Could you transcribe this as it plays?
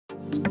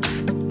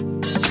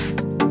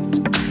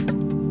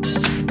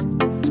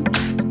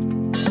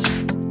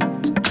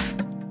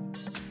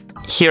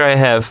Here I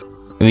have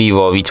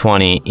VIVO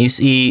V20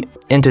 SE,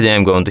 and today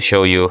I'm going to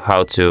show you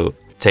how to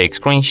take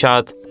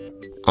screenshot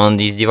on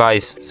this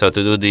device. So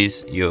to do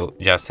this, you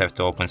just have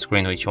to open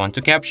screen which you want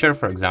to capture.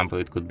 For example,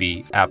 it could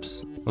be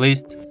apps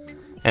list,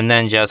 and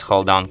then just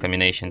hold down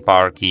combination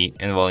power key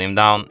and volume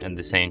down at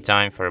the same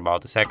time for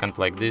about a second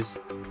like this.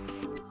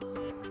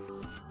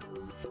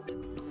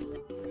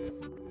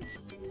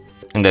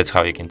 And that's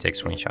how you can take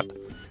screenshot.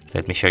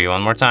 Let me show you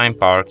one more time,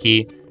 power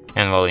key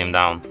and volume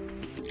down.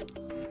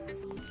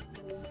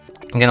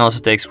 You can also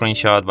take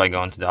screenshot by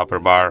going to the upper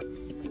bar,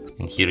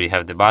 and here you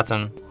have the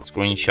button,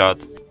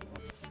 screenshot.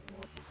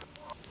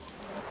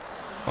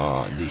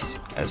 This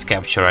as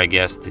capture, I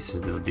guess, this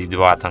is the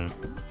button.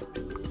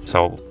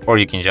 So, or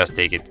you can just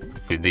take it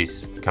with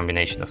this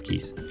combination of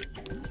keys.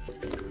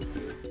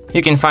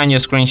 You can find your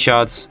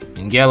screenshots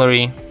in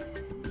gallery,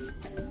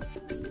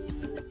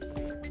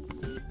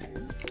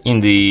 in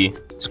the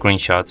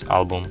screenshots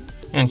album,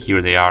 and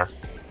here they are.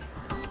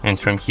 And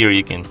from here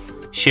you can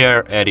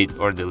share, edit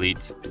or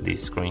delete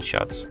these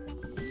screenshots.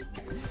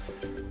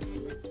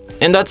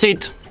 And that's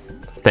it.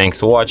 Thanks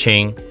for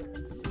watching.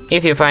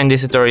 If you find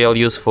this tutorial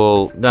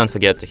useful, don't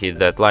forget to hit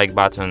that like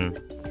button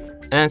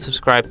and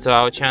subscribe to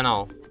our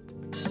channel.